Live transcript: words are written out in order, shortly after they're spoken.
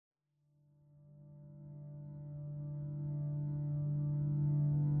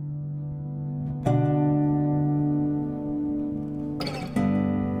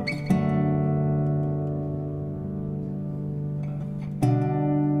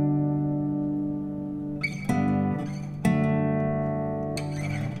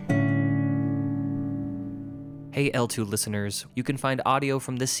Hey L2 listeners, you can find audio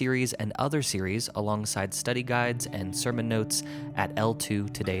from this series and other series alongside study guides and sermon notes at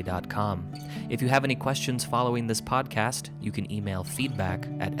l2today.com. If you have any questions following this podcast, you can email feedback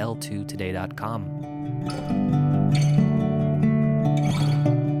at l2today.com.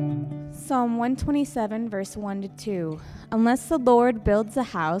 Psalm 127, verse 1 to 2. Unless the Lord builds a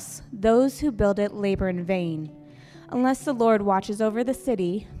house, those who build it labor in vain. Unless the Lord watches over the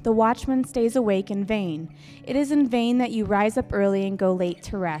city, the watchman stays awake in vain. It is in vain that you rise up early and go late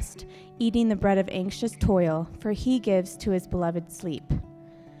to rest, eating the bread of anxious toil, for he gives to his beloved sleep.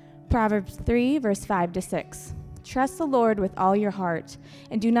 Proverbs 3, verse 5 to 6. Trust the Lord with all your heart,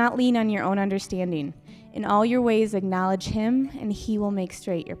 and do not lean on your own understanding. In all your ways acknowledge him, and he will make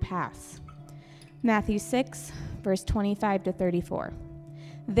straight your paths. Matthew 6, verse 25 to 34.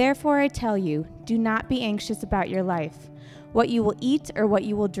 Therefore I tell you, do not be anxious about your life, what you will eat or what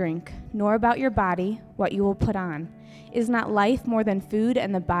you will drink, nor about your body, what you will put on. Is not life more than food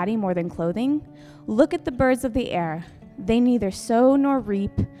and the body more than clothing? Look at the birds of the air. They neither sow nor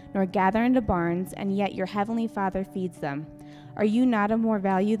reap nor gather into barns, and yet your heavenly Father feeds them. Are you not of more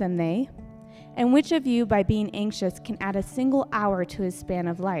value than they? And which of you, by being anxious, can add a single hour to his span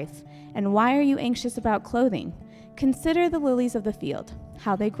of life? And why are you anxious about clothing? Consider the lilies of the field,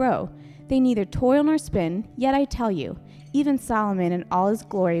 how they grow. They neither toil nor spin, yet I tell you, even Solomon in all his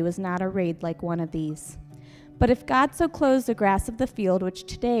glory was not arrayed like one of these. But if God so clothes the grass of the field, which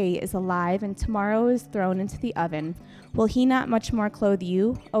today is alive and tomorrow is thrown into the oven, will he not much more clothe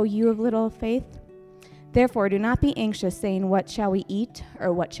you, O you of little faith? Therefore do not be anxious, saying, what shall we eat,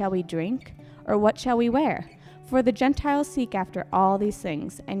 or what shall we drink, or what shall we wear? For the Gentiles seek after all these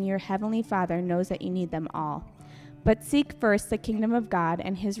things, and your heavenly Father knows that you need them all. But seek first the kingdom of God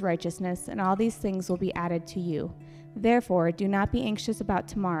and his righteousness, and all these things will be added to you. Therefore, do not be anxious about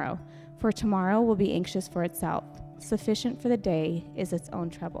tomorrow, for tomorrow will be anxious for itself. Sufficient for the day is its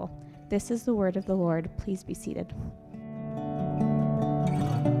own trouble. This is the word of the Lord. Please be seated.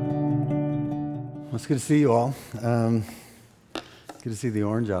 Well, it's good to see you all. It's good to see the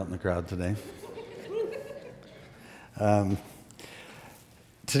orange out in the crowd today.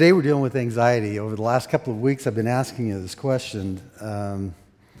 Today we're dealing with anxiety. Over the last couple of weeks, I've been asking you this question that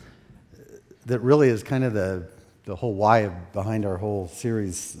really is kind of the whole why behind our whole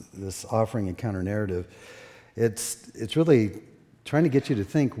series, this offering and counter narrative. It's really trying to get you to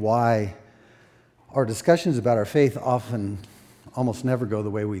think why our discussions about our faith often almost never go the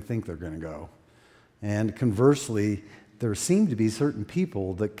way we think they're going to go. And conversely, there seem to be certain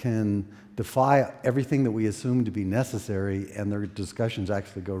people that can defy everything that we assume to be necessary, and their discussions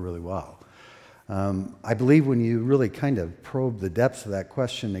actually go really well. I believe when you really kind of probe the depths of that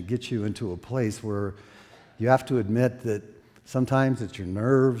question, it gets you into a place where you have to admit that sometimes it's your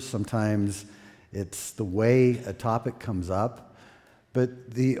nerves, sometimes it's the way a topic comes up.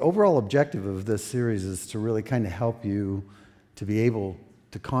 But the overall objective of this series is to really kind of help you to be able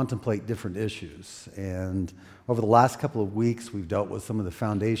to contemplate different issues. And over the last couple of weeks, we've dealt with some of the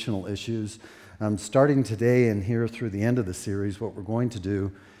foundational issues. Starting today and here through the end of the series, what we're going to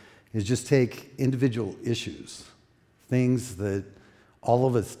do is just take individual issues, things that all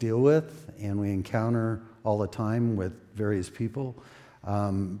of us deal with and we encounter all the time with various people.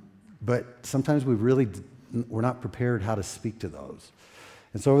 But sometimes we're not prepared how to speak to those.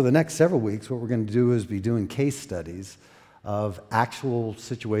 And so over the next several weeks, what we're going to do is be doing case studies of actual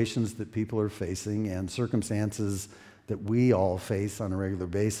situations that people are facing and circumstances that we all face on a regular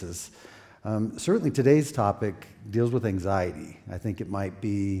basis. Certainly today's topic deals with anxiety. I think it might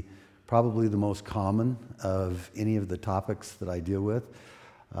be probably the most common of any of the topics that I deal with.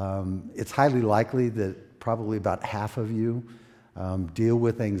 It's highly likely that probably about half of you deal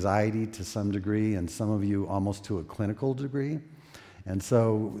with anxiety to some degree, and some of you almost to a clinical degree. And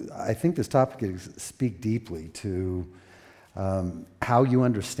so I think this topic is speak deeply to how you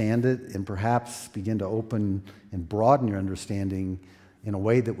understand it, and perhaps begin to open and broaden your understanding in a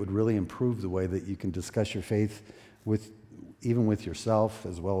way that would really improve the way that you can discuss your faith even with yourself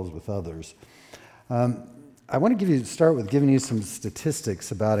as well as with others. I want to start with giving you some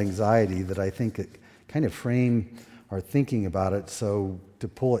statistics about anxiety that I think kind of frame our thinking about it, so to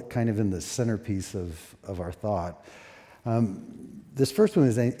pull it kind of in the centerpiece of our thought. This first one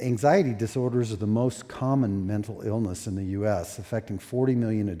is anxiety disorders are the most common mental illness in the U.S., affecting 40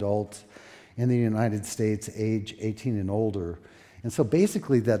 million adults in the United States age 18 and older. And so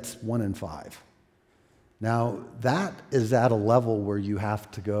basically that's 1 in 5. Now, that is at a level where you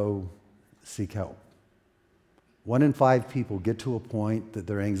have to go seek help. 1 in 5 people get to a point that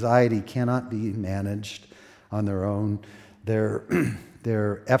their anxiety cannot be managed on their own. They're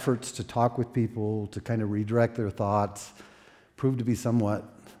Their efforts to talk with people, to kind of redirect their thoughts, prove to be somewhat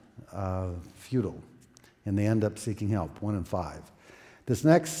futile, and they end up seeking help, 1 in 5. This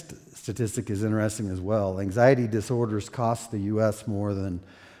next statistic is interesting as well. Anxiety disorders cost the U.S. more than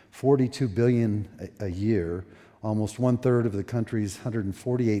 $42 billion a year, almost 1/3 of the country's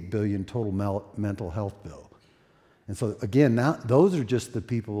 $148 billion total mental health bill. And so again, now those are just the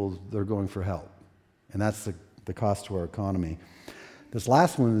people that are going for help, and that's the cost to our economy. This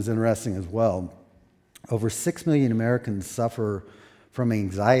last one is interesting as well. Over 6 million Americans suffer from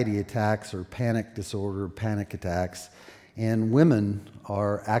anxiety attacks or panic disorder, panic attacks, and women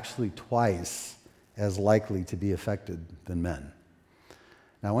are actually twice as likely to be affected than men.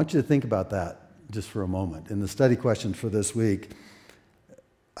 Now, I want you to think about that just for a moment. In the study questions for this week,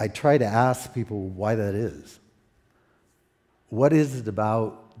 I try to ask people why that is. What is it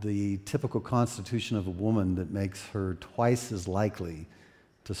about the typical constitution of a woman that makes her twice as likely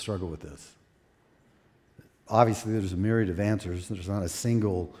to struggle with this? Obviously, there's a myriad of answers. There's not a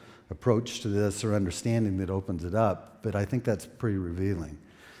single approach to this or understanding that opens it up, but I think that's pretty revealing.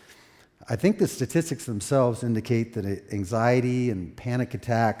 I think the statistics themselves indicate that anxiety and panic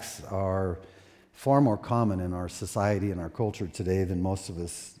attacks are far more common in our society and our culture today than most of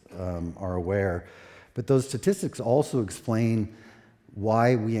us are aware. But those statistics also explain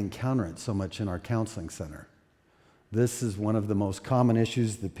why we encounter it so much in our counseling center. This is one of the most common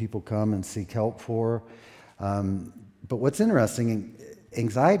issues that people come and seek help for. But what's interesting,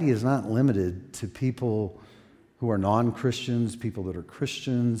 anxiety is not limited to people who are non-Christians, people that are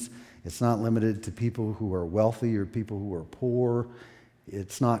Christians. It's not limited to people who are wealthy or people who are poor.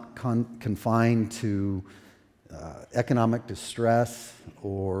 It's not confined to economic distress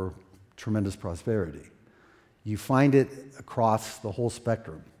or tremendous prosperity. You find it across the whole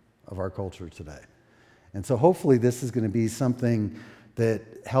spectrum of our culture today. And so hopefully this is going to be something that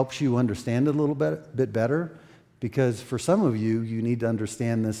helps you understand it a little bit better, because for some of you, you need to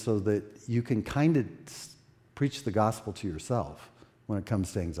understand this so that you can kind of preach the gospel to yourself when it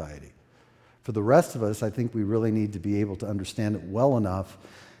comes to anxiety. For the rest of us, I think we really need to be able to understand it well enough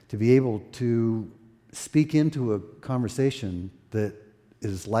to be able to speak into a conversation that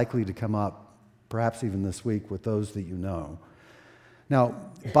is likely to come up, perhaps even this week, with those that you know. Now,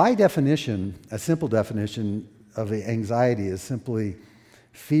 by definition, a simple definition of anxiety is simply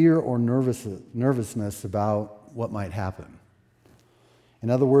fear or nervousness about what might happen. In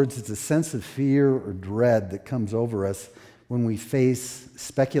other words, it's a sense of fear or dread that comes over us when we face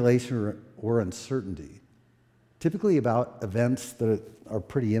speculation or uncertainty, typically about events that are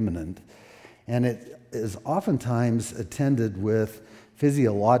pretty imminent. And it is oftentimes attended with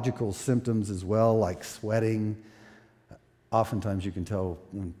physiological symptoms as well, like sweating. Oftentimes you can tell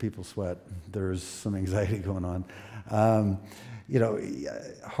when people sweat, there's some anxiety going on.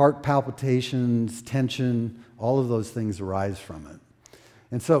 Heart palpitations, tension, all of those things arise from it.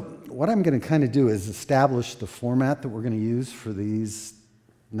 And so what I'm going to kind of do is establish the format that we're going to use for these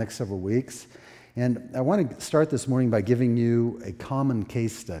next several weeks. And I want to start this morning by giving you a common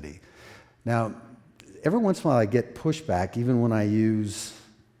case study. Now, every once in a while I get pushback, even when I use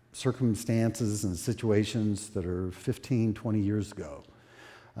circumstances and situations that are 15, 20 years ago.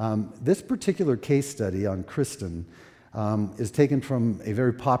 This particular case study on Kristen is taken from a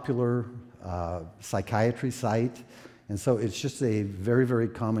very popular psychiatry site. And so it's just a very, very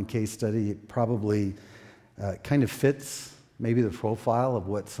common case study. It probably kind of fits maybe the profile of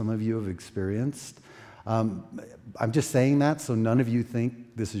what some of you have experienced. I'm just saying that so none of you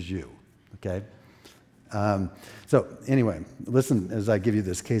think this is you, okay? So anyway, listen as I give you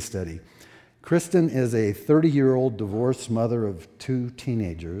this case study. Kristen is a 30-year-old divorced mother of 2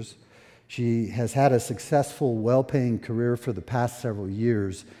 teenagers. She has had a successful, well-paying career for the past several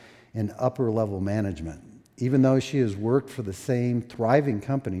years in upper-level management. Even though she has worked for the same thriving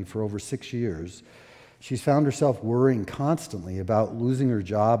company for over 6 years, she's found herself worrying constantly about losing her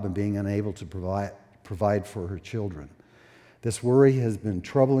job and being unable to provide for her children. This worry has been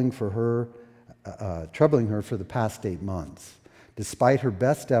troubling her for the past 8 months. Despite her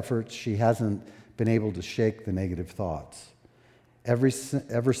best efforts, she hasn't been able to shake the negative thoughts. Ever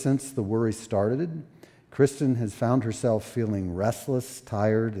since the worry started, Kristen has found herself feeling restless,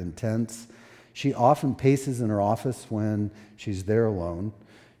 tired, and tense. She often paces in her office when she's there alone.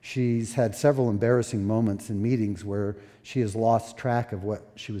 She's had several embarrassing moments in meetings where she has lost track of what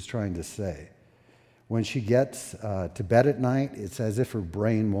she was trying to say. When she gets to bed at night, it's as if her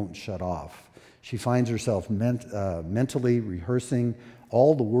brain won't shut off. She finds herself mentally rehearsing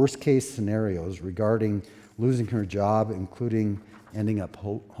all the worst-case scenarios regarding losing her job, including ending up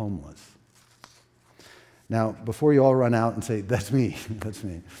homeless. Now, before you all run out and say, that's me, that's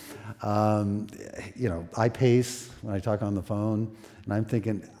me, I pace when I talk on the phone, and I'm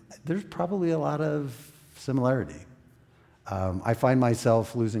thinking, there's probably a lot of similarity. I find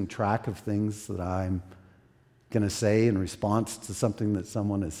myself losing track of things that I'm going to say in response to something that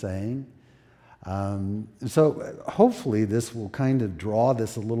someone is saying. And so hopefully this will kind of draw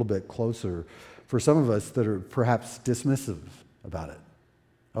this a little bit closer for some of us that are perhaps dismissive about it.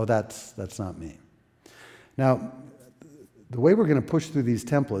 Oh, that's not me. Now, the way we're going to push through these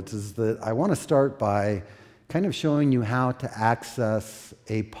templates is that I want to start by kind of showing you how to access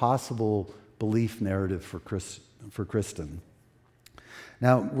a possible belief narrative for Kristen.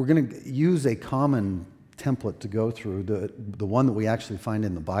 Now, we're going to use a common template to go through, the one that we actually find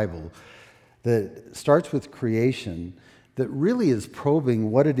in the Bible, that starts with creation, that really is probing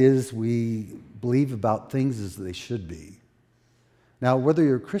what it is we believe about things as they should be. Now, whether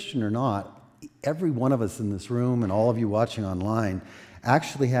you're a Christian or not, every one of us in this room and all of you watching online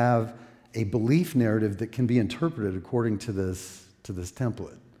actually have a belief narrative that can be interpreted according to this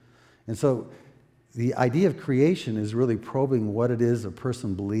template. And so the idea of creation is really probing what it is a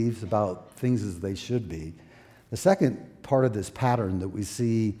person believes about things as they should be. The second part of this pattern that we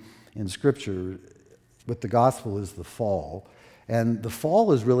see in Scripture with the gospel is the fall. And the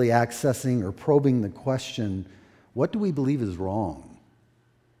fall is really accessing or probing the question, what do we believe is wrong?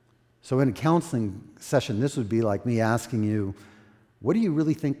 So in a counseling session, this would be like me asking you, what do you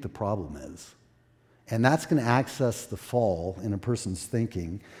really think the problem is? And that's going to access the fall in a person's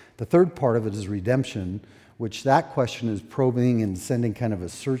thinking. The third part of it is redemption, which that question is probing and sending kind of a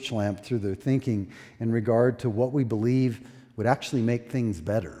search lamp through their thinking in regard to what we believe would actually make things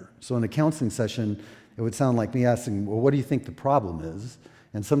better. So in a counseling session, it would sound like me asking, well, what do you think the problem is?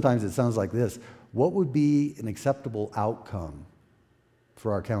 And sometimes it sounds like this: what would be an acceptable outcome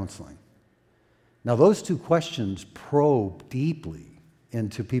for our counseling? Now, those two questions probe deeply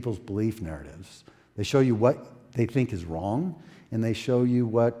into people's belief narratives. They show you what they think is wrong, and they show you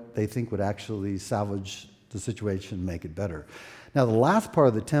what they think would actually salvage the situation and make it better. Now, the last part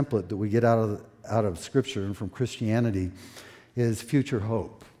of the template that we get out of Scripture and from Christianity is future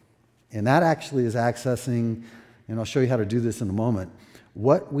hope. And that actually is accessing, and I'll show you how to do this in a moment,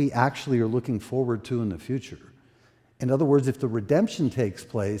 what we actually are looking forward to in the future. In other words, if the redemption takes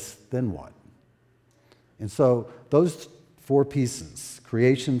place, then what? And so those four pieces,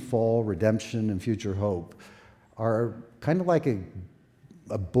 creation, fall, redemption, and future hope, are kind of like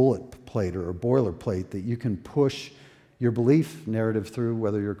a bullet plate or a boilerplate that you can push your belief narrative through,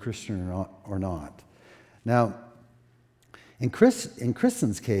 whether you're a Christian or not. Now, in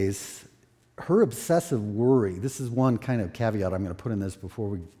Kristen's case, her obsessive worry, this is one kind of caveat I'm going to put in this before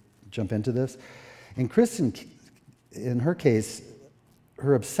we jump into this. In her case,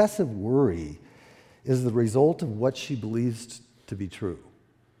 her obsessive worry is the result of what she believes to be true.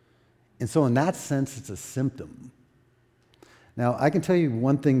 And so in that sense, it's a symptom. Now, I can tell you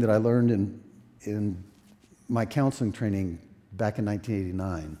one thing that I learned in my counseling training back in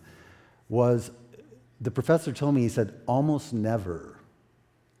 1989 was the professor told me, he said, almost never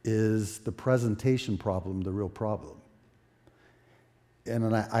is the presentation problem the real problem. And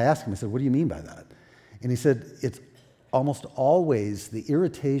then I asked him, I said, what do you mean by that? And he said, it's almost always the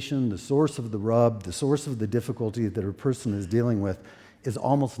irritation, the source of the rub, the source of the difficulty that a person is dealing with is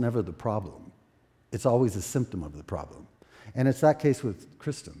almost never the problem. It's always a symptom of the problem. And it's that case with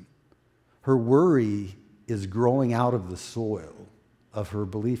Kristen. Her worry is growing out of the soil of her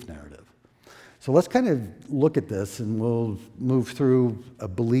belief narrative. So let's kind of look at this, and we'll move through a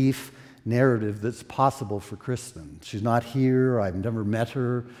belief narrative that's possible for Kristen. She's not here, I've never met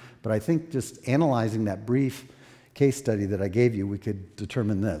her, but I think just analyzing that brief case study that I gave you, we could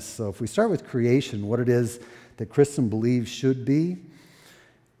determine this. So if we start with creation, what it is that Kristen believes should be,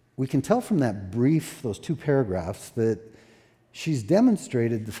 we can tell from that brief, those 2 paragraphs, that she's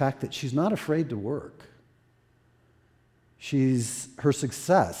demonstrated the fact that she's not afraid to work. Her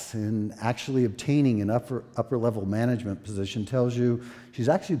success in actually obtaining an upper level management position tells you she's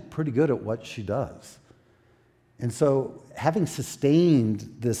actually pretty good at what she does. And so having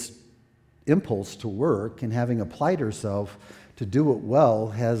sustained this impulse to work and having applied herself to do it well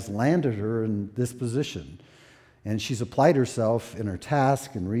has landed her in this position. And she's applied herself in her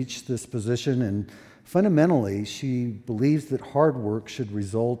task and reached this position, and fundamentally she believes that hard work should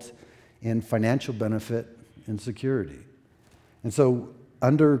result in financial benefit and security. And so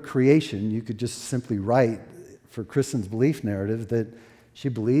under creation, you could just simply write for Kristen's belief narrative that she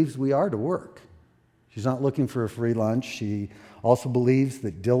believes we are to work. She's not looking for a free lunch. She also believes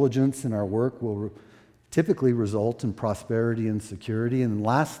that diligence in our work will typically result in prosperity and security. And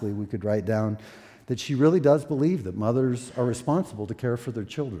lastly, we could write down that she really does believe that mothers are responsible to care for their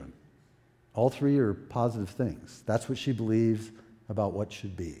children. All three are positive things. That's what she believes about what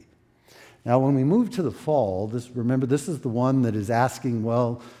should be. Now, when we move to the fall, remember, this is the one that is asking,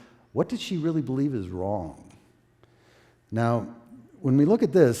 well, what did she really believe is wrong? Now, when we look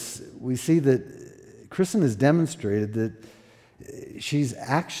at this, we see that Kristen has demonstrated that she's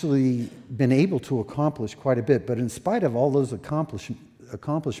actually been able to accomplish quite a bit, but in spite of all those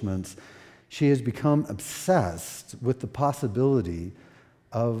accomplishments, she has become obsessed with the possibility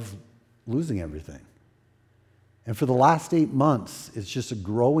of losing everything. And for the last 8 months, it's just a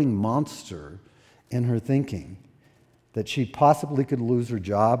growing monster in her thinking that she possibly could lose her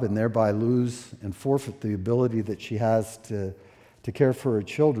job and thereby lose and forfeit the ability that she has to care for her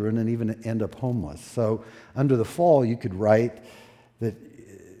children and even end up homeless. So under the fall, you could write that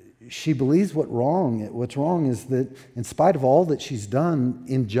she believes what's wrong is that in spite of all that she's done,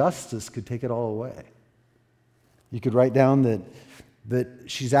 injustice could take it all away. You could write down that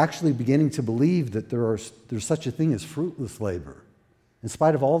she's actually beginning to believe that there's such a thing as fruitless labor. In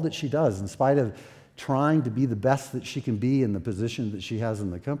spite of all that she does, in spite of trying to be the best that she can be in the position that she has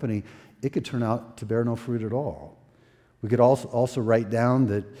in the company, it could turn out to bear no fruit at all. We could also write down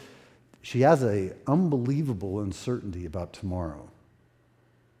that she has an unbelievable uncertainty about tomorrow.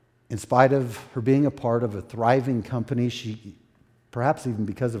 In spite of her being a part of a thriving company, she, perhaps even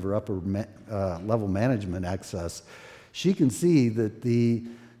because of her upper level management access, she can see that the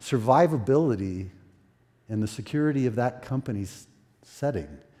survivability and the security of that company's setting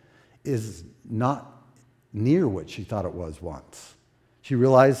is not near what she thought it was once. She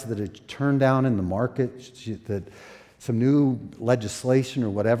realized that it turned down in the market, that some new legislation or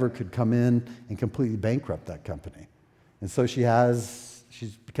whatever could come in and completely bankrupt that company. And so she's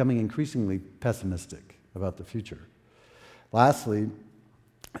becoming increasingly pessimistic about the future. Lastly,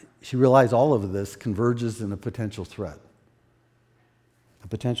 she realized all of this converges in a potential threat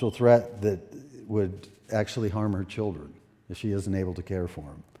that would actually harm her children if she isn't able to care for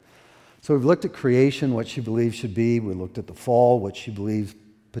them. So we've looked at creation, what she believes should be. We looked at the fall, what she believes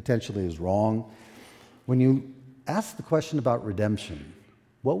potentially is wrong. When you ask the question about redemption,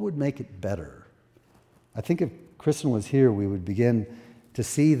 what would make it better? I think if Kristen was here, we would begin to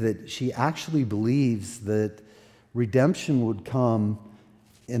see that she actually believes that redemption would come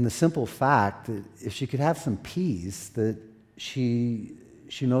in the simple fact that if she could have some peace, that she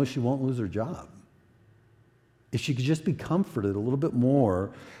knows she won't lose her job. If she could just be comforted a little bit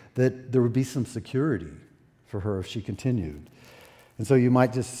more, that there would be some security for her if she continued. And so you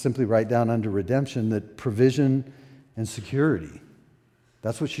might just simply write down under redemption that provision and security.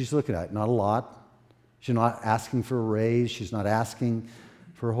 That's what she's looking at. Not a lot. She's not asking for a raise. She's not asking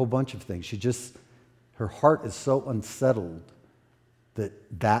for a whole bunch of things. Her heart is so unsettled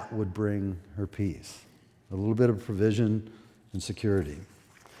that would bring her peace. A little bit of provision and security.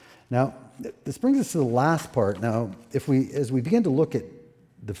 Now, this brings us to the last part. Now, as we begin to look at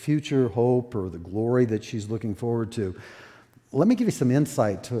the future hope or the glory that she's looking forward to, let me give you some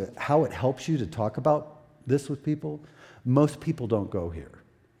insight to how it helps you to talk about this with people. Most people don't go here,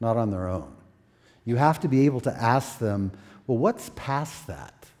 not on their own. You have to be able to ask them, well, what's past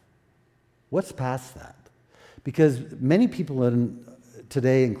that? What's past that? Because many people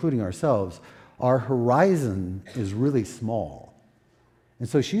today, including ourselves, our horizon is really small. And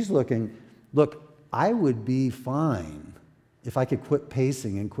so she's looking, look, I would be fine if I could quit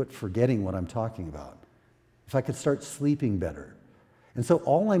pacing and quit forgetting what I'm talking about. If I could start sleeping better. And so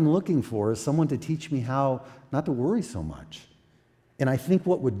all I'm looking for is someone to teach me how not to worry so much. And I think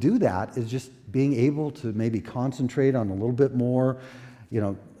what would do that is just being able to maybe concentrate on a little bit more,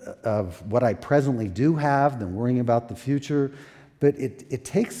 of what I presently do have than worrying about the future. But it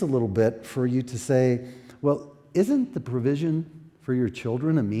takes a little bit for you to say, well, isn't the provision for your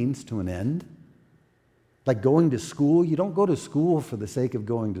children a means to an end? Like going to school, you don't go to school for the sake of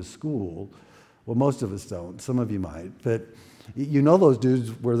going to school. Well, most of us don't. Some of you might. But you know those dudes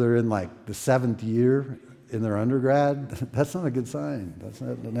where they're in like the 7th year in their undergrad? That's not a good sign. That's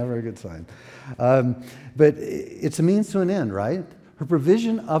never a good sign. But it's a means to an end, right? Her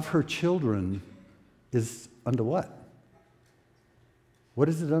provision of her children is unto what? What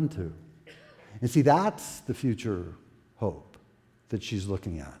is it unto? And see, that's the future hope that she's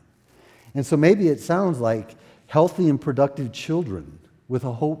looking at. And so maybe it sounds like healthy and productive children with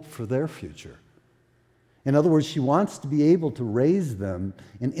a hope for their future. In other words, she wants to be able to raise them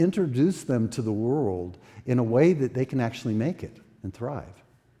and introduce them to the world in a way that they can actually make it and thrive.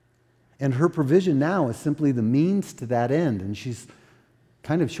 And her provision now is simply the means to that end, and she's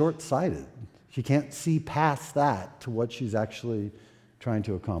kind of short-sighted. She can't see past that to what she's actually trying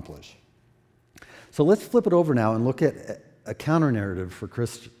to accomplish. So let's flip it over now and look at a counter-narrative for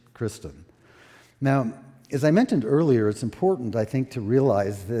Kristen. Now, as I mentioned earlier, it's important, I think, to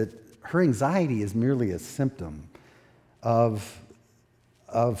realize that her anxiety is merely a symptom of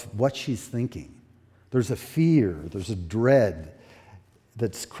what she's thinking. There's a fear, there's a dread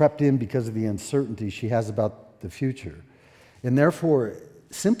that's crept in because of the uncertainty she has about the future. And therefore,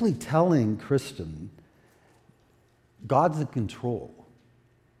 simply telling Kristen, God's in control.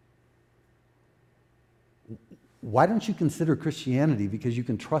 Why don't you consider Christianity because you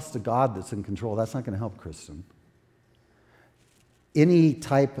can trust a God that's in control? That's not going to help Kristen. Any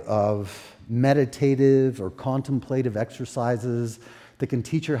type of meditative or contemplative exercises that can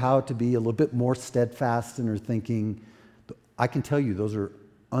teach her how to be a little bit more steadfast in her thinking, I can tell you those are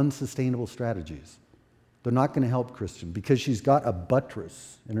unsustainable strategies. They're not going to help Kristen because she's got a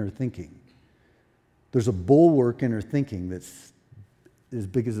buttress in her thinking. There's a bulwark in her thinking that's as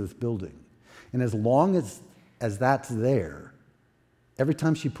big as this building. And as long as that's there, every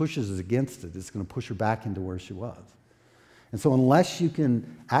time she pushes against it, it's going to push her back into where she was. And so unless you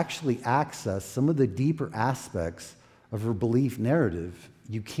can actually access some of the deeper aspects of her belief narrative,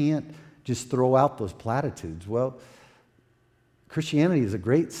 you can't just throw out those platitudes. Well, Christianity is a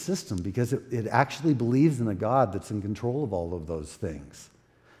great system because it actually believes in a God that's in control of all of those things.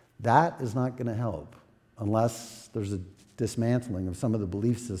 That is not going to help unless there's a dismantling of some of the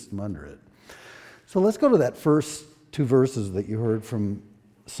belief system under it. So let's go to that first two verses that you heard from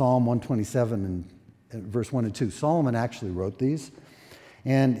Psalm 127 and verse 1 and 2. Solomon actually wrote these.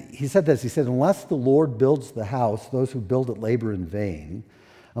 And he said this, he said, unless the Lord builds the house, those who build it labor in vain.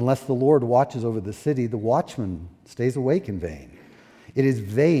 Unless the Lord watches over the city, the watchman stays awake in vain. It is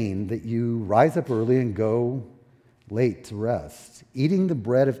vain that you rise up early and go late to rest, eating the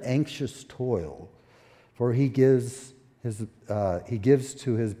bread of anxious toil, for he gives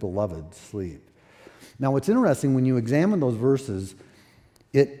to his beloved sleep. Now, what's interesting, when you examine those verses,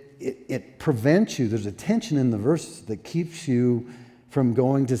 it prevents you, there's a tension in the verse that keeps you from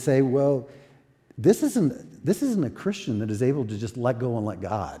going to say, well, this isn't a Christian that is able to just let go and let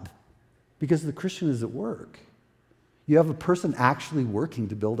God, because the Christian is at work. You have a person actually working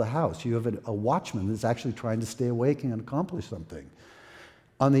to build a house. You have a watchman that's actually trying to stay awake and accomplish something.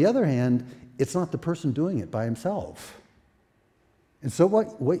 On the other hand, it's not the person doing it by himself. And so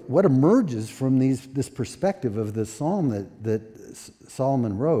what emerges from this perspective of the psalm that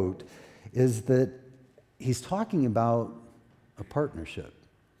Solomon wrote is that he's talking about a partnership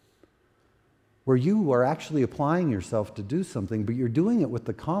where you are actually applying yourself to do something, but you're doing it with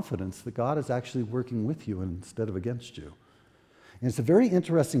the confidence that God is actually working with you instead of against you. And it's a very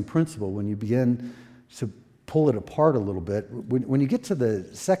interesting principle when you begin to pull it apart a little bit. When you get to the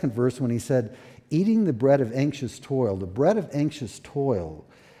second verse, when he said, eating the bread of anxious toil, the bread of anxious toil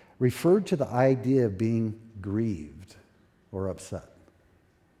referred to the idea of being grieved or upset.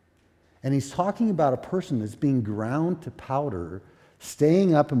 And he's talking about a person that's being ground to powder,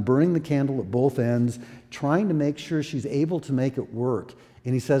 staying up and burning the candle at both ends, trying to make sure she's able to make it work.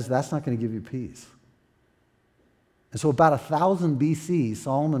 And he says, that's not going to give you peace. And so about 1000 BC,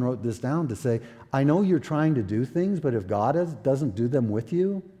 Solomon wrote this down to say, I know you're trying to do things, but if God doesn't do them with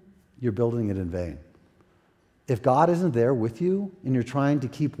you, you're building it in vain. If God isn't there with you and you're trying to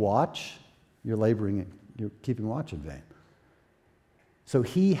keep watch, you're keeping watch in vain. So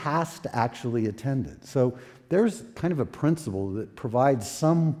he has to actually attend it. So there's kind of a principle that provides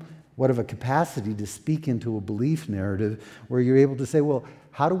somewhat of a capacity to speak into a belief narrative where you're able to say, well,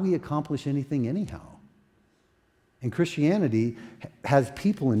 how do we accomplish anything anyhow? And Christianity has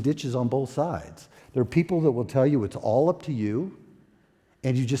people in ditches on both sides. There are people that will tell you it's all up to you,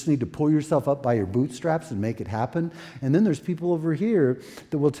 and you just need to pull yourself up by your bootstraps and make it happen. And then there's people over here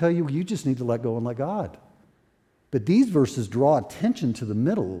that will tell you, you just need to let go and let God. But these verses draw attention to the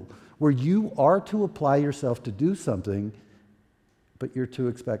middle where you are to apply yourself to do something, but you're to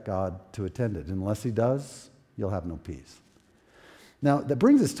expect God to attend it. Unless he does, you'll have no peace. Now, that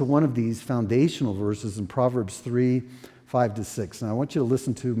brings us to one of these foundational verses in Proverbs 3, 5-6. Now, I want you to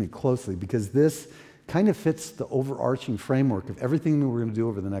listen to me closely because this kind of fits the overarching framework of everything that we're going to do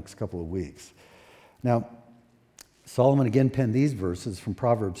over the next couple of weeks. Now, Solomon again penned these verses from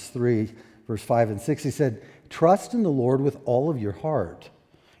Proverbs 3, verse 5 and 6. He said, trust in the Lord with all of your heart,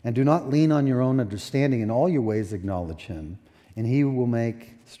 and do not lean on your own understanding. In all your ways acknowledge him, and he will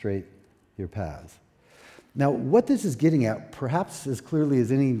make straight your paths. Now, what this is getting at, perhaps as clearly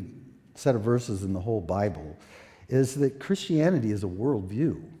as any set of verses in the whole Bible, is that Christianity is a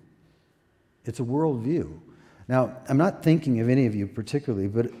worldview. It's a worldview. Now, I'm not thinking of any of you particularly,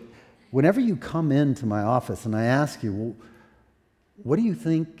 but whenever you come into my office and I ask you, well, what do you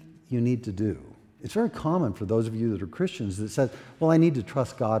think you need to do? It's very common for those of you that are Christians that says, well, I need to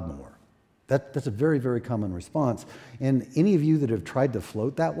trust God more. That's a very, very common response. And any of you that have tried to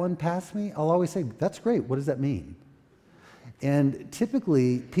float that one past me, I'll always say, that's great. What does that mean? And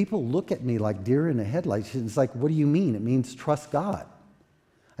typically, people look at me like deer in the headlights. It's like, what do you mean? It means trust God.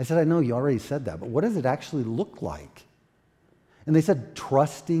 I said, I know you already said that, but what does it actually look like? And they said,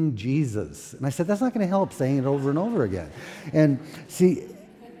 trusting Jesus. And I said, that's not going to help saying it over and over again. And see,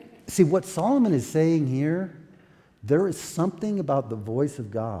 what Solomon is saying here, there is something about the voice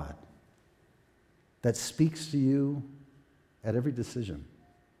of God that speaks to you at every decision.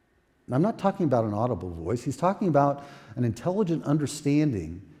 And I'm not talking about an audible voice. He's talking about an intelligent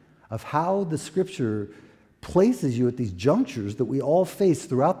understanding of how the Scripture places you at these junctures that we all face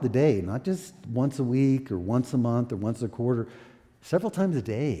throughout the day, not just once a week or once a month or once a quarter, several times a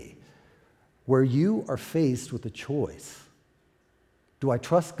day, where you are faced with a choice. Do I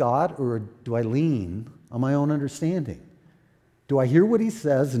trust God or do I lean on my own understanding? Do I hear what he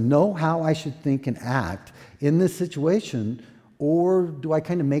says and know how I should think and act in this situation, or do I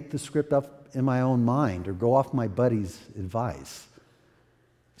kind of make the script up in my own mind or go off my buddy's advice?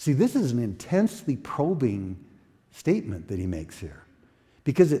 See, this is an intensely probing statement that he makes here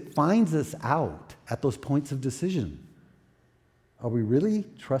because it finds us out at those points of decision. Are we really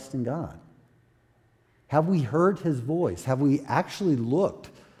trusting God? Have we heard his voice? Have we actually looked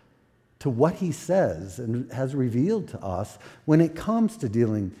to what he says and has revealed to us when it comes to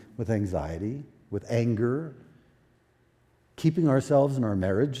dealing with anxiety, with anger, keeping ourselves and our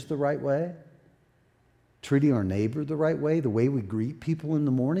marriage the right way, treating our neighbor the right way, the way we greet people in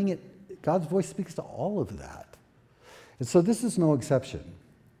the morning? God's voice speaks to all of that. And so this is no exception.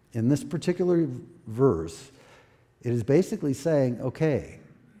 In this particular verse, it is basically saying, okay,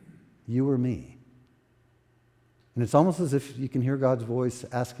 you or me. And it's almost as if you can hear God's voice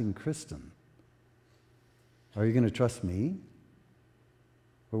asking Kristen, are you going to trust me?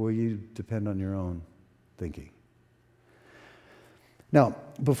 Or will you depend on your own thinking? Now,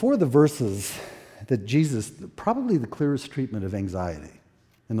 before the verses that Jesus, probably the clearest treatment of anxiety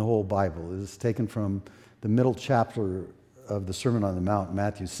in the whole Bible is taken from the middle chapter of the Sermon on the Mount,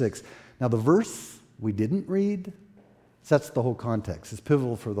 Matthew 6. Now, the verse we didn't read sets the whole context. It's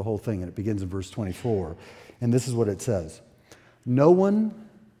pivotal for the whole thing, and it begins in verse 24. And this is what it says. No one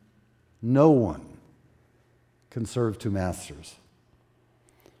can serve two masters.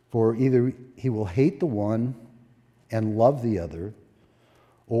 For either he will hate the one and love the other,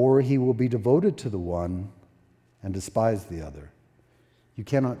 or he will be devoted to the one and despise the other. You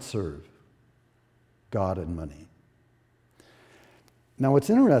cannot serve God and money. Now, what's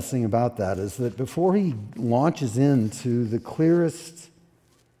interesting about that is that before he launches into the clearest,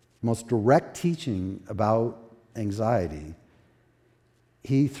 most direct teaching about anxiety,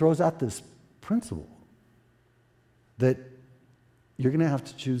 he throws out this principle that you're going to have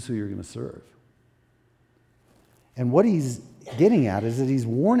to choose who you're going to serve. And what he's getting at is that he's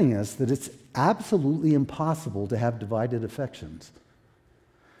warning us that it's absolutely impossible to have divided affections.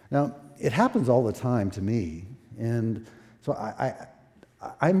 Now, it happens all the time to me, and so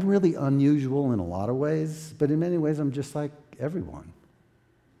I'm really unusual in a lot of ways, but in many ways I'm just like everyone.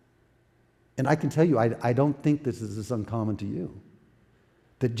 And I can tell you, I don't think this is as uncommon to you.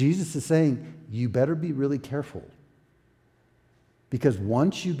 That Jesus is saying, you better be really careful. Because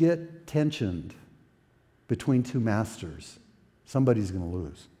once you get tensioned between two masters, somebody's going to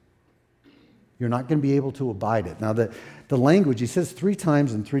lose. You're not going to be able to abide it. Now, the language, he says 3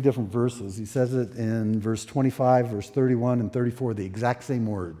 times in 3 different verses. He says it in verse 25, verse 31, and 34, the exact same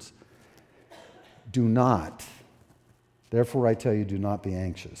words. Do not. Therefore, I tell you, do not be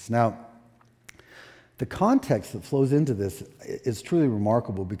anxious. Now, the context that flows into this is truly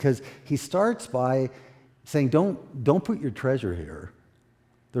remarkable because he starts by saying, don't put your treasure here.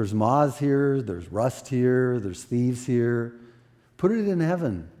 There's moths here, there's rust here, there's thieves here. Put it in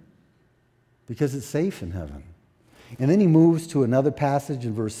heaven because it's safe in heaven. And then he moves to another passage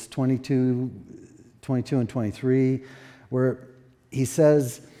in verse 22 and 23 where he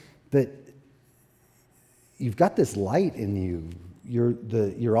says that you've got this light in you.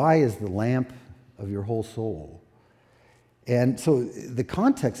 Your eye is the lamp of your whole soul. And so the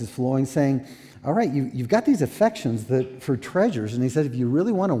context is flowing saying, all right, you've got these affections that for treasures. And he says, if you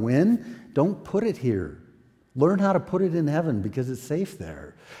really want to win, don't put it here. Learn how to put it in heaven because it's safe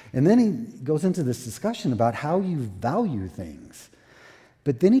there. And then he goes into this discussion about how you value things.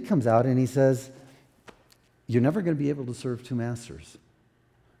 But then he comes out and he says, you're never going to be able to serve two masters.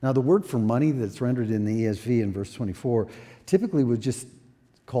 Now, the word for money that's rendered in the ESV in verse 24 typically was just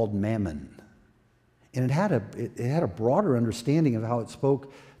called mammon. And it had a broader understanding of how it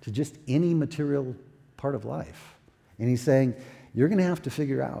spoke to just any material part of life. And he's saying, you're going to have to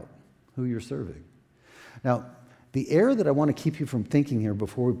figure out who you're serving. Now, the error that I want to keep you from thinking here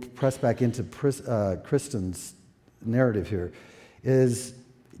before we press back into Kristen's narrative here is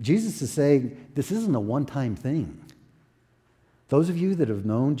Jesus is saying this isn't a one-time thing. Those of you that have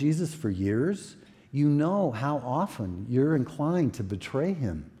known Jesus for years, you know how often you're inclined to betray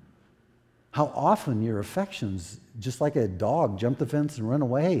him. How often your affections, just like a dog, jump the fence and run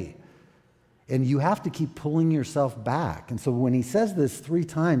away. And you have to keep pulling yourself back. And so when he says this 3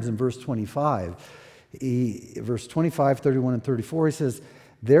 times in verse 25, verse 25, 31, and 34, he says,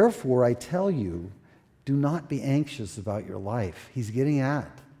 therefore I tell you, do not be anxious about your life. He's getting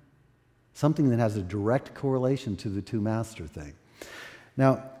at something that has a direct correlation to the two-master thing.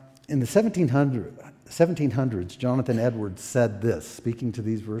 Now, in the 1700s, Jonathan Edwards said this, speaking to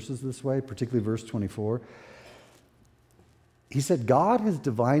these verses this way, particularly verse 24. He said, God has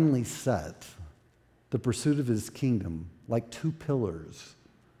divinely set the pursuit of his kingdom like 2 pillars,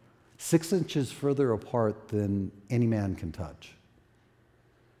 6 inches further apart than any man can touch.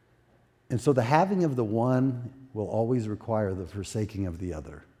 And so the having of the one will always require the forsaking of the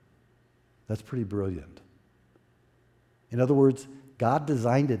other. That's pretty brilliant. In other words, God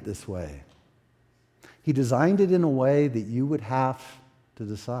designed it this way. He designed it in a way that you would have to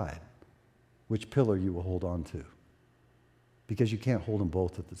decide which pillar you will hold on to, because you can't hold them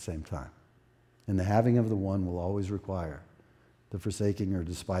both at the same time. And the having of the one will always require the forsaking or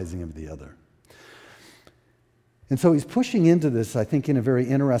despising of the other. And so he's pushing into this, I think, in a very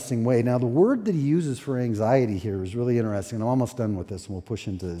interesting way. Now, the word that he uses for anxiety here is really interesting. And I'm almost done with this, and we'll push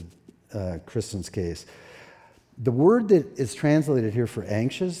into Kristen's case. The word that is translated here for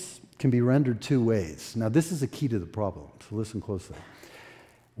anxious can be rendered 2 ways. Now, this is a key to the problem, so listen closely.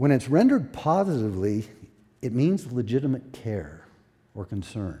 When it's rendered positively, it means legitimate care or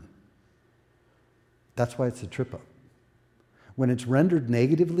concern. That's why it's a trip up. When it's rendered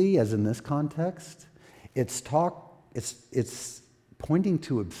negatively, as in this context, it's pointing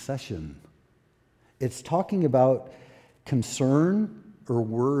to obsession. It's talking about concern or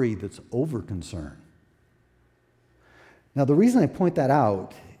worry that's over concern. Now, the reason I point that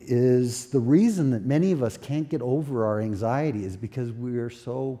out is the reason that many of us can't get over our anxiety is because we are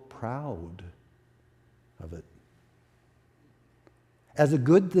so proud of it. As a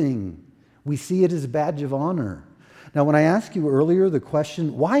good thing, we see it as a badge of honor. Now, when I asked you earlier the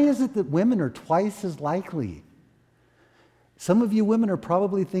question, why is it that women are twice as likely? Some of you women are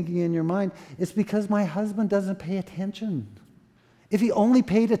probably thinking in your mind, it's because my husband doesn't pay attention. If he only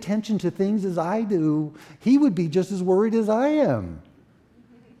paid attention to things as I do, he would be just as worried as I am.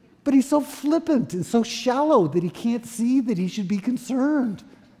 But he's so flippant and so shallow that he can't see that he should be concerned.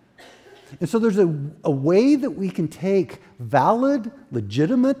 And so there's a way that we can take valid,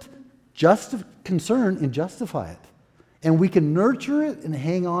 legitimate, just concern and justify it. And we can nurture it and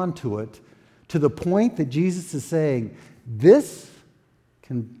hang on to it to the point that Jesus is saying, this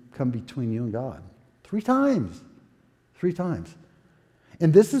can come between you and God. 3 times. 3 times.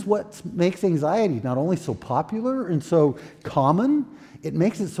 And this is what makes anxiety not only so popular and so common, it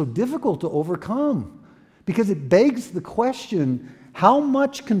makes it so difficult to overcome. Because it begs the question, how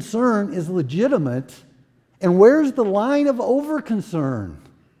much concern is legitimate and where's the line of over-concern?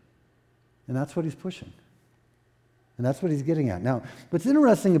 And that's what he's pushing. And that's what he's getting at. Now, what's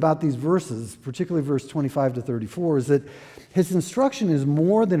interesting about these verses, particularly verse 25 to 34, is that his instruction is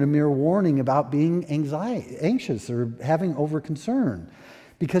more than a mere warning about being anxious or having over-concern.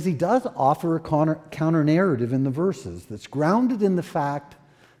 Because he does offer a counter-narrative in the verses that's grounded in the fact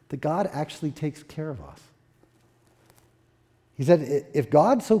that God actually takes care of us. He said, if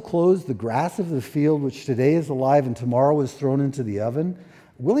God so clothes the grass of the field, which today is alive and tomorrow is thrown into the oven,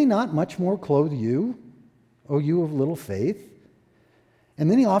 will he not much more clothe you, O you of little faith? And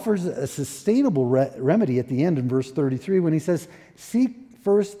then he offers a sustainable remedy at the end in verse 33 when he says, seek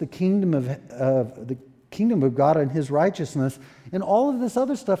first the kingdom of God and his righteousness, and all of this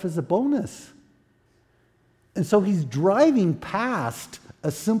other stuff is a bonus. And so he's driving past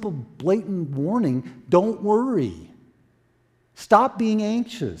a simple, blatant warning, don't worry. Stop being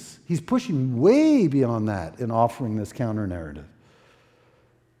anxious. He's pushing way beyond that in offering this counter-narrative.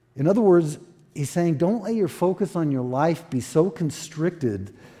 In other words, he's saying, don't let your focus on your life be so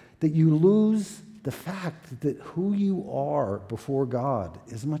constricted that you lose the fact that who you are before God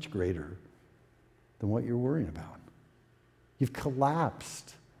is much greater than what you're worrying about. You've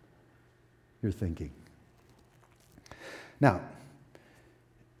collapsed your thinking. Now,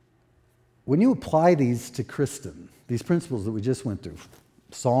 when you apply these to Kristen, these principles that we just went through,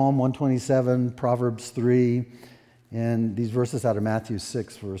 Psalm 127, Proverbs 3, and these verses out of Matthew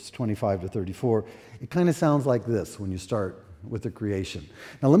 6, verse 25 to 34. It kind of sounds like this when you start with the creation.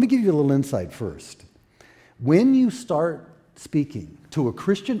 Now, let me give you a little insight first. When you start speaking to a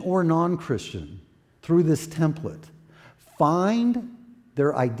Christian or non-Christian through this template, find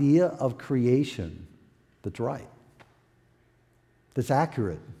their idea of creation that's right, that's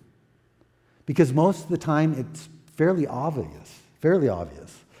accurate. Because most of the time it's fairly obvious.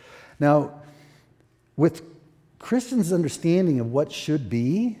 Now, with Kristen's understanding of what should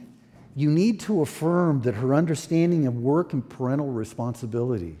be, you need to affirm that her understanding of work and parental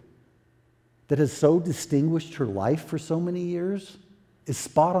responsibility that has so distinguished her life for so many years is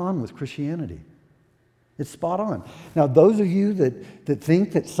spot on with Christianity. It's spot on. Now, those of you that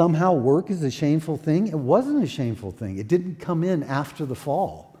think that somehow work is a shameful thing, it wasn't a shameful thing. It didn't come in after the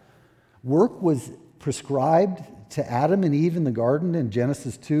fall. Work was prescribed to Adam and Eve in the garden in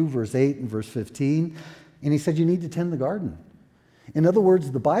Genesis 2, verse 8 and verse 15, and he said you need to tend the garden. In other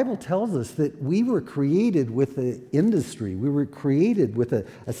words, the Bible tells us that we were created with an industry. We were created with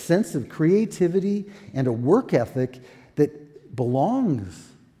a sense of creativity and a work ethic that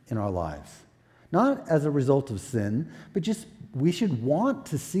belongs in our lives. Not as a result of sin, but just we should want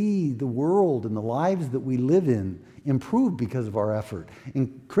to see the world and the lives that we live in improve because of our effort.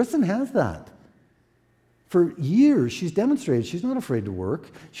 And Kristen has that. For years, she's demonstrated she's not afraid to work.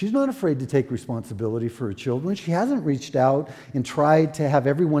 She's not afraid to take responsibility for her children. She hasn't reached out and tried to have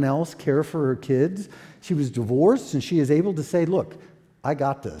everyone else care for her kids. She was divorced, and she is able to say, look, I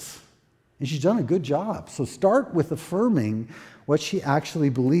got this. And she's done a good job. So start with affirming what she actually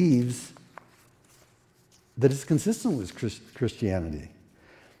believes that is consistent with Christianity.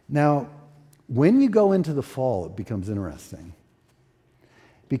 Now, when you go into the fall, it becomes interesting.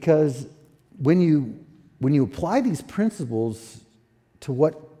 Because when you apply these principles to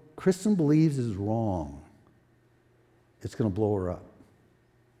what Kristen believes is wrong, it's going to blow her up.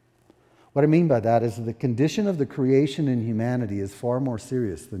 What I mean by that is the condition of the creation in humanity is far more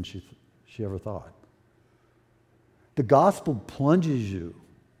serious than she ever thought. The gospel plunges you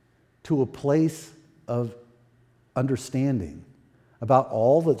to a place of understanding about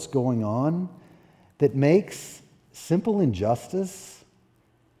all that's going on that makes simple injustice,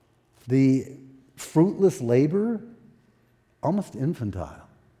 the fruitless labor, almost infantile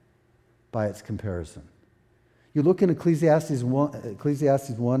by its comparison. You look in Ecclesiastes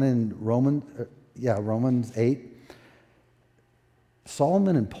 1 and Romans 8.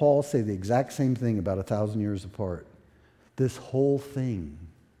 Solomon and Paul say the exact same thing about 1,000 years apart. This whole thing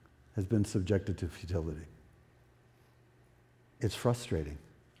has been subjected to futility. It's frustrating.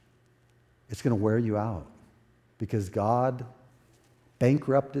 It's going to wear you out because God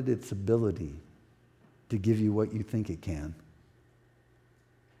bankrupted its ability to give you what you think it can.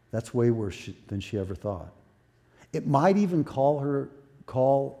 That's way worse than she ever thought. It might even call her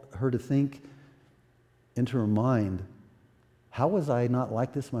to think into her mind, how was I not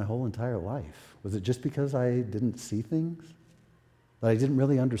like this my whole entire life? Was it just because I didn't see things? That I didn't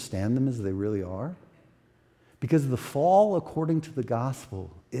really understand them as they really are? Because the fall, according to the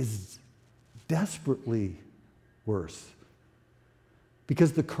gospel, is desperately worse.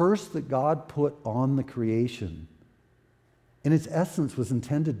 Because the curse that God put on the creation, in its essence, was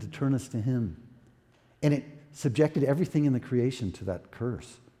intended to turn us to Him. And it subjected everything in the creation to that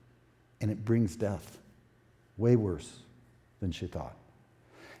curse. And it brings death. Way worse than she thought.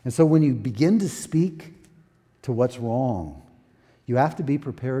 And so when you begin to speak to what's wrong, you have to be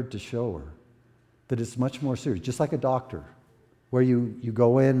prepared to show her that it's much more serious. Just like a doctor, where you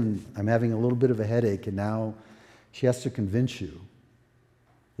go in, and I'm having a little bit of a headache, and now she has to convince you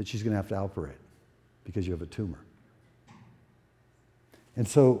that she's going to have to operate because you have a tumor. And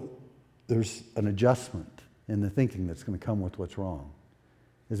so there's an adjustment in the thinking that's going to come with what's wrong.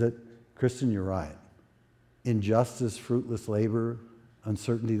 Is that, Kristen, you're right. Injustice, fruitless labor,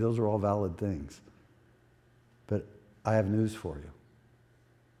 uncertainty, those are all valid things. But I have news for you.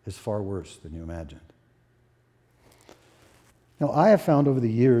 It's far worse than you imagined. Now, I have found over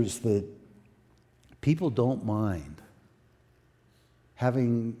the years that people don't mind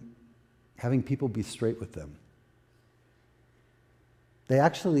having people be straight with them. They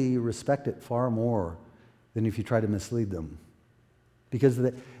actually respect it far more than if you try to mislead them. Because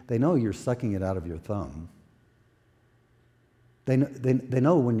they know you're sucking it out of your thumb. They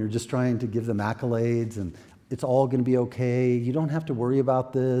know when you're just trying to give them accolades and it's all going to be okay, you don't have to worry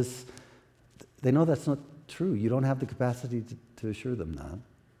about this. They know that's not true. You don't have the capacity to assure them that.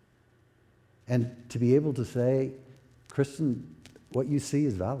 And to be able to say, Kristen, what you see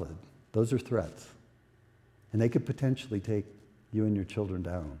is valid. Those are threats. And they could potentially take you and your children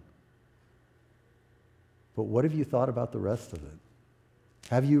down. But what have you thought about the rest of it?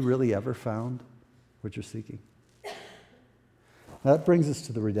 Have you really ever found what you're seeking? That brings us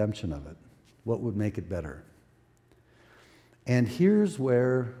to the redemption of it. What would make it better? And here's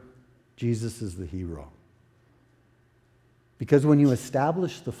where Jesus is the hero. Because when you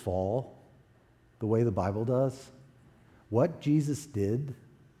establish the fall the way the Bible does, what Jesus did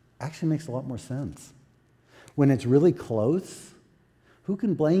actually makes a lot more sense. When it's really close, who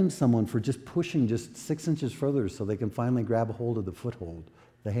can blame someone for just pushing just 6 inches further so they can finally grab a hold of the foothold,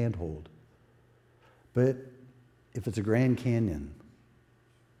 the handhold? But if it's a Grand Canyon,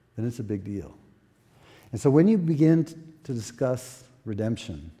 then it's a big deal. And so when you begin to discuss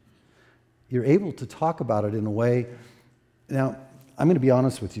redemption, you're able to talk about it in a way. Now, I'm going to be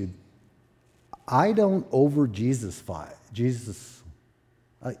honest with you. I don't over-Jesus-fy.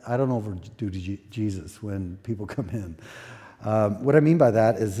 I don't overdo Jesus when people come in. What I mean by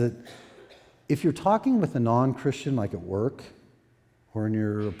that is that if you're talking with a non-Christian, like at work or in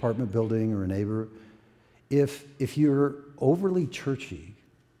your apartment building or a neighbor, if you're overly churchy,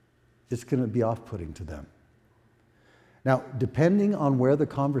 it's going to be off-putting to them. Now, depending on where the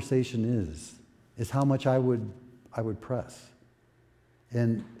conversation is how much I would press.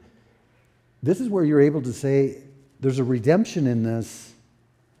 And this is where you're able to say there's a redemption in this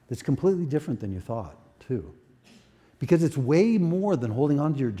that's completely different than you thought, too. Because it's way more than holding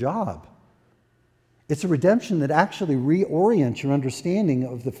on to your job. It's a redemption that actually reorients your understanding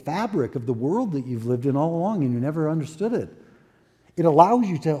of the fabric of the world that you've lived in all along and you never understood it. It allows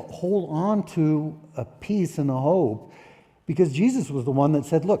you to hold on to a peace and a hope because Jesus was the one that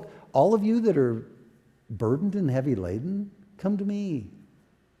said, look, all of you that are burdened and heavy laden, come to me.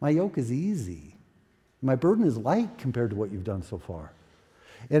 My yoke is easy. My burden is light compared to what you've done so far.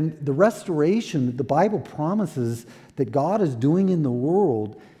 And the restoration that the Bible promises that God is doing in the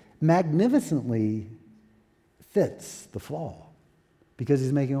world magnificently fits the fall because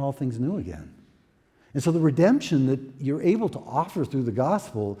he's making all things new again. And so the redemption that you're able to offer through the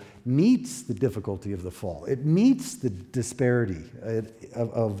gospel meets the difficulty of the fall. It meets the disparity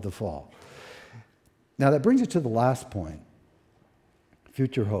of the fall. Now that brings us to the last point,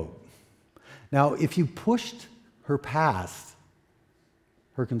 future hope. Now, if you pushed her past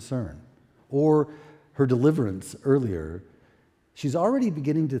her concern or her deliverance earlier, she's already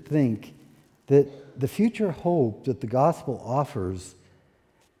beginning to think that the future hope that the gospel offers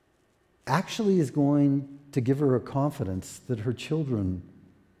actually is going to give her a confidence that her children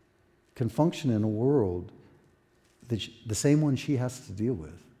can function in a world that the same one she has to deal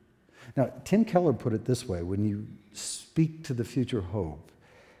with. Now, Tim Keller put it this way when you speak to the future hope.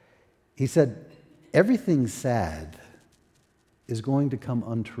 He said, everything sad is going to come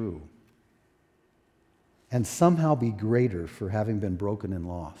untrue and somehow be greater for having been broken and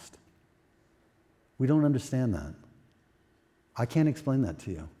lost. We don't understand that. I can't explain that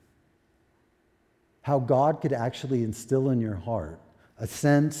to you. How God could actually instill in your heart a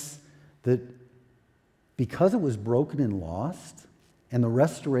sense that because it was broken and lost, and the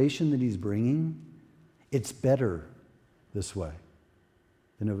restoration that he's bringing, it's better this way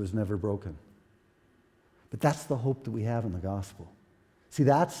than it was never broken. But that's the hope that we have in the gospel. See,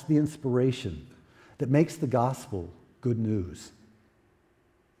 that's the inspiration that makes the gospel good news.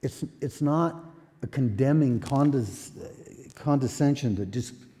 It's not a condemning condescension that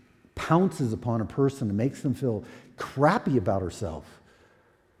just pounces upon a person and makes them feel crappy about herself.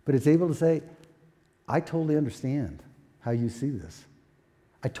 But it's able to say, I totally understand how you see this.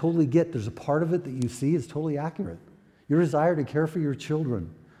 I totally get there's a part of it that you see is totally accurate. Your desire to care for your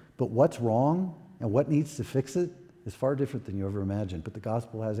children, but what's wrong and what needs to fix it is far different than you ever imagined. But the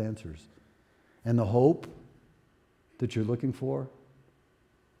gospel has answers. And the hope that you're looking for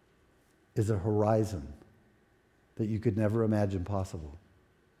is a horizon that you could never imagine possible,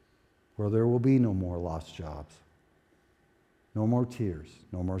 where there will be no more lost jobs, no more tears,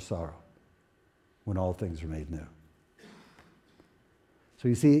 no more sorrow, when all things are made new. So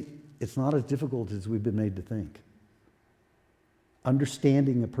you see, it's not as difficult as we've been made to think.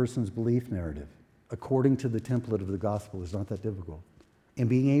 Understanding a person's belief narrative according to the template of the gospel is not that difficult. And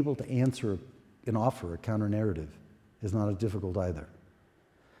being able to answer and offer a counter-narrative is not as difficult either.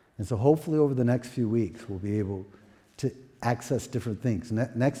 And so hopefully over the next few weeks, we'll be able to access different things.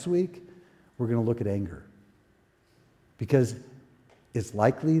 Next week, we're going to look at anger. Because it's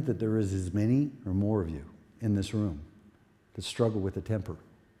likely that there is as many or more of you in this room that struggle with a temper.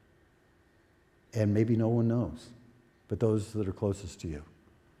 And maybe no one knows, but those that are closest to you.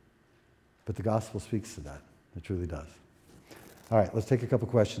 But the gospel speaks to that. It truly does. All right, let's take a couple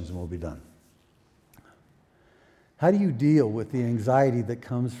questions and we'll be done. How do you deal with the anxiety that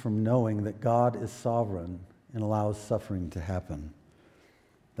comes from knowing that God is sovereign and allows suffering to happen?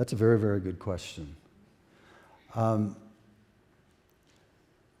 That's a very, very good question. In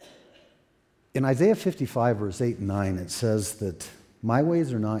Isaiah 55, verse 8 and 9, it says that my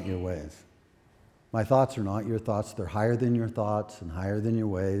ways are not your ways. My thoughts are not your thoughts. They're higher than your thoughts and higher than your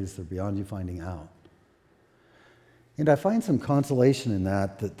ways. They're beyond you finding out. And I find some consolation in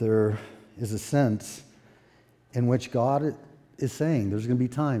that there is a sense in which God is saying there's going to be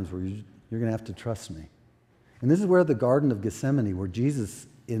times where you're going to have to trust me. And this is where the Garden of Gethsemane, where Jesus,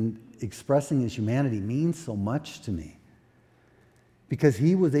 in expressing his humanity, means so much to me. Because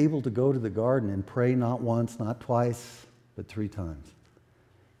he was able to go to the garden and pray not once, not twice, but 3 times.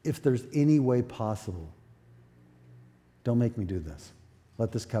 If there's any way possible, don't make me do this.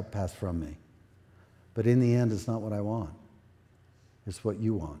 Let this cup pass from me. But in the end, it's not what I want. It's what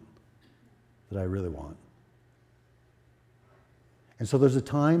you want, that I really want. And so there's a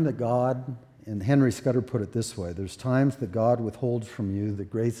time that God, and Henry Scudder put it this way, there's times that God withholds from you the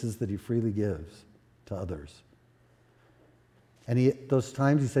graces that he freely gives to others. And those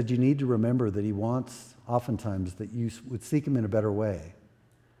times, he said, you need to remember that he wants, oftentimes, that you would seek him in a better way.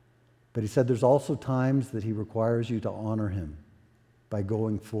 But he said there's also times that he requires you to honor him by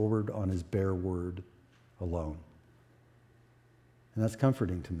going forward on his bare word alone. And that's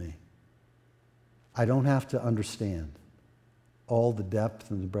comforting to me. I don't have to understand all the depth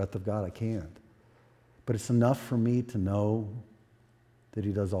and the breadth of God. I can't. But it's enough for me to know that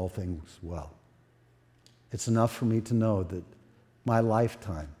he does all things well. It's enough for me to know that my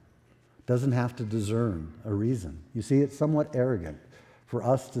lifetime doesn't have to discern a reason. You see, it's somewhat arrogant for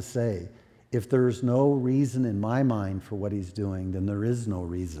us to say, if there's no reason in my mind for what he's doing, then there is no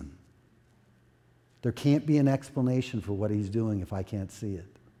reason. There can't be an explanation for what he's doing if I can't see it.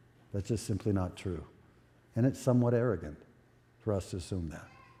 That's just simply not true. And it's somewhat arrogant for us to assume that.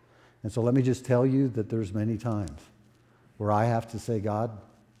 And so let me just tell you that there's many times where I have to say, God,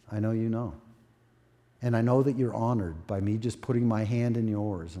 I know you know. And I know that you're honored by me just putting my hand in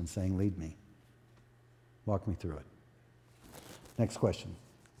yours and saying, lead me. Walk me through it. Next question.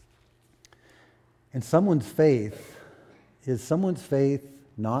 Is someone's faith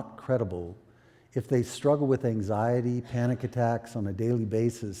not credible if they struggle with anxiety, panic attacks on a daily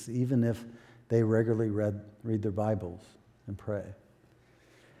basis, even if they regularly read their Bibles and pray?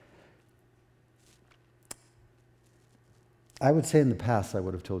 I would say in the past I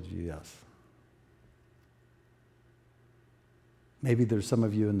would have told you yes. Maybe there's some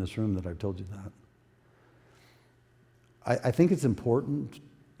of you in this room that I've told you that. I think it's important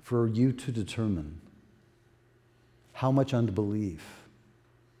for you to determine how much unbelief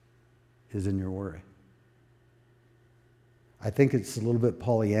is in your worry. I think it's a little bit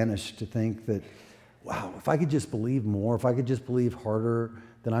Pollyannish to think that, wow, if I could just believe more, if I could just believe harder,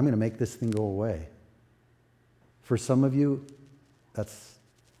 then I'm going to make this thing go away. For some of you, that's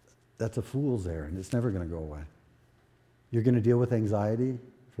a fool's errand. It's never going to go away. You're going to deal with anxiety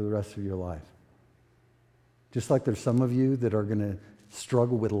for the rest of your life. Just like there's some of you that are going to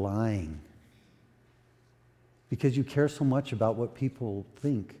struggle with lying because you care so much about what people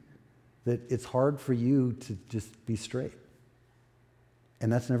think that it's hard for you to just be straight.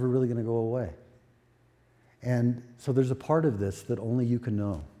 And that's never really going to go away. And so there's a part of this that only you can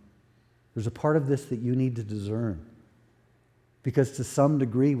know. There's a part of this that you need to discern. Because to some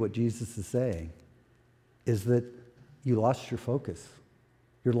degree, what Jesus is saying is that you lost your focus.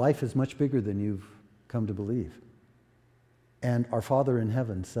 Your life is much bigger than you've come to believe. And our Father in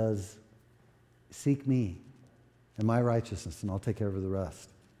heaven says, seek me and my righteousness, and I'll take care of the rest.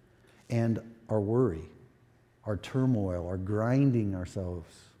 And our worry, our turmoil, our grinding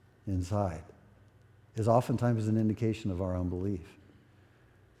ourselves inside is oftentimes an indication of our unbelief.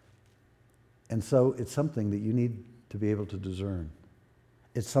 And so it's something that you need to be able to discern.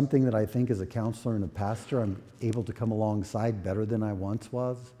 It's something that I think as a counselor and a pastor, I'm able to come alongside better than I once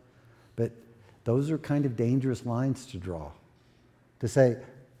was. But those are kind of dangerous lines to draw. To say,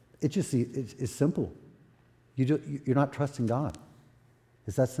 it's simple. You're not trusting God.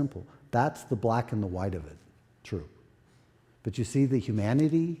 It's that simple. That's the black and the white of it. True. But you see, the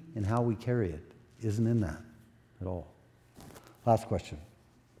humanity and how we carry it isn't in that at all. Last question.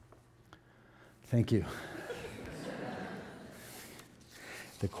 Thank you.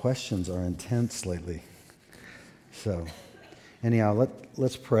 The questions are intense lately. So, anyhow,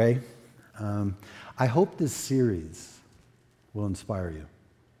 let's pray. I hope this series will inspire you.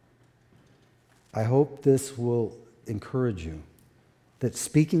 I hope this will encourage you that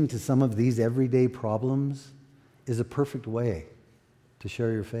speaking to some of these everyday problems is a perfect way to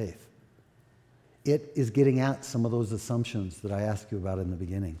share your faith. it is getting at some of those assumptions that I asked you about in the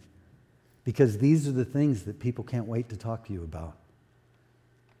beginning. Because these are the things that people can't wait to talk to you about.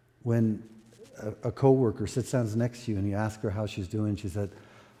 When a coworker sits down next to you and you ask her how she's doing, she said,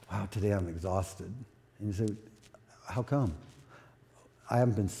 "Wow, today I'm exhausted." And you say, "How come?" "I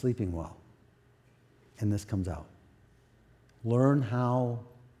haven't been sleeping well." And this comes out. Learn how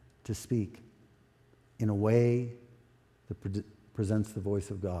to speak in a way that presents the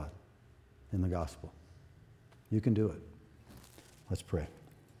voice of God in the gospel. You can do it. Let's pray.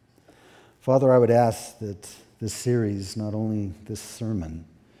 Father, I would ask that this series, not only this sermon,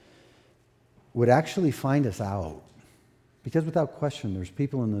 would actually find us out. Because without question, there's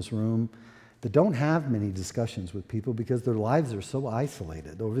people in this room that don't have many discussions with people because their lives are so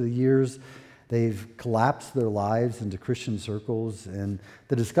isolated. Over the years, they've collapsed their lives into Christian circles, and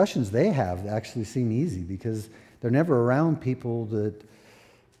the discussions they have actually seem easy because they're never around people that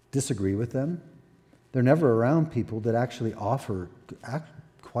disagree with them. They're never around people that actually offer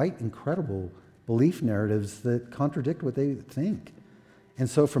quite incredible belief narratives that contradict what they think. And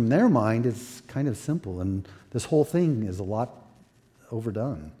so from their mind, it's kind of simple, and this whole thing is a lot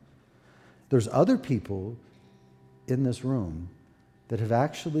overdone. There's other people in this room that have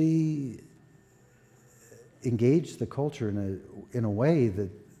actually engaged the culture in a way that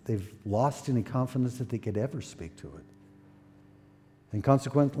they've lost any confidence that they could ever speak to it. And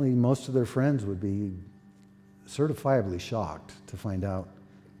consequently, most of their friends would be certifiably shocked to find out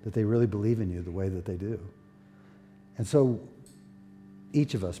that they really believe in you the way that they do. And so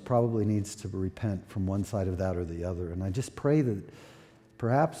each of us probably needs to repent from one side of that or the other. And I just pray that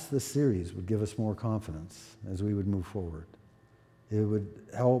perhaps this series would give us more confidence as we would move forward. It would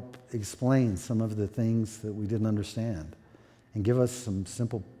help explain some of the things that we didn't understand and give us some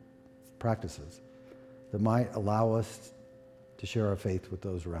simple practices that might allow us to share our faith with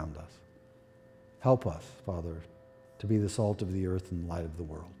those around us. Help us, Father, to be the salt of the earth and the light of the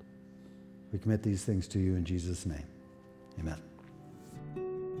world. We commit these things to you in Jesus' name. Amen.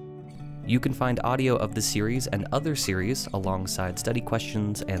 You can find audio of the series and other series alongside study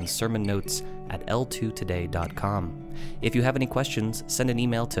questions and sermon notes at l2today.com. If you have any questions, send an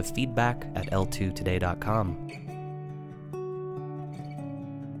email to feedback@l2today.com.